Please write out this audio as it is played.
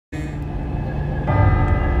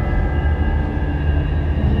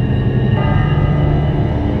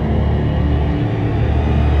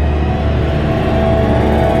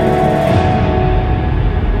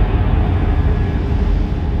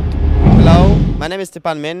My name is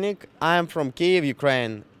Stepan. I am from Kiev,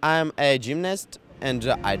 Ukraine. I am a gymnast and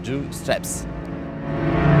I do steps.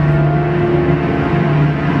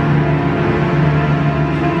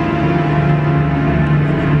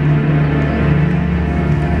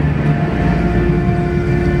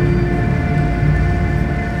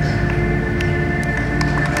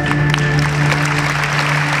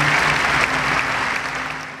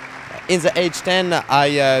 In the age 10,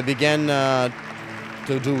 I began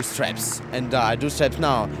to do steps, and I do steps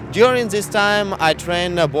now. During this time, I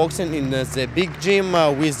train boxing in the big gym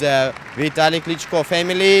with the Vitaly Klitschko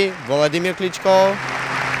family, Vladimir Klitschko.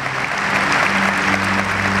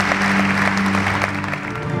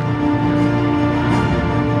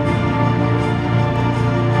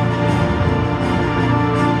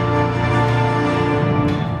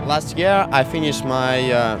 Last year I finished my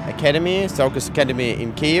academy, Circus Academy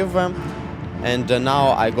in Kiev, and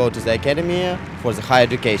now I go to the academy for the higher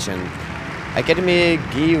education. Academy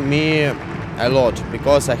give me a lot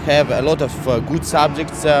because I have a lot of good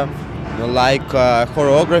subjects like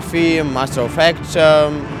choreography, master of act,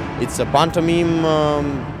 it's a pantomime,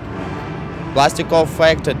 plastic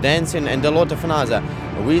effect, dancing, and a lot of another.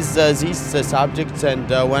 With these subjects and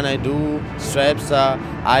when I do steps,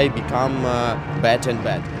 I become better and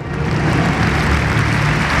better.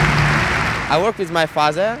 I work with my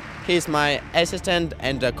father. He is my assistant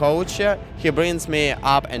and coach. He brings me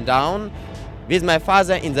up and down. With my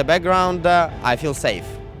father in the background, I feel safe.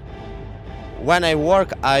 When I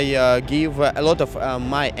work, I give a lot of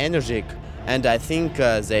my energy, and I think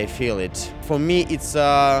they feel it. For me, it's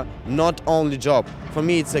not only job. For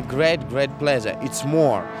me, it's a great pleasure. It's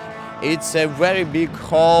more. It's a very big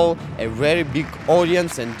hall, a very big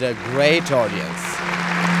audience, and a great audience.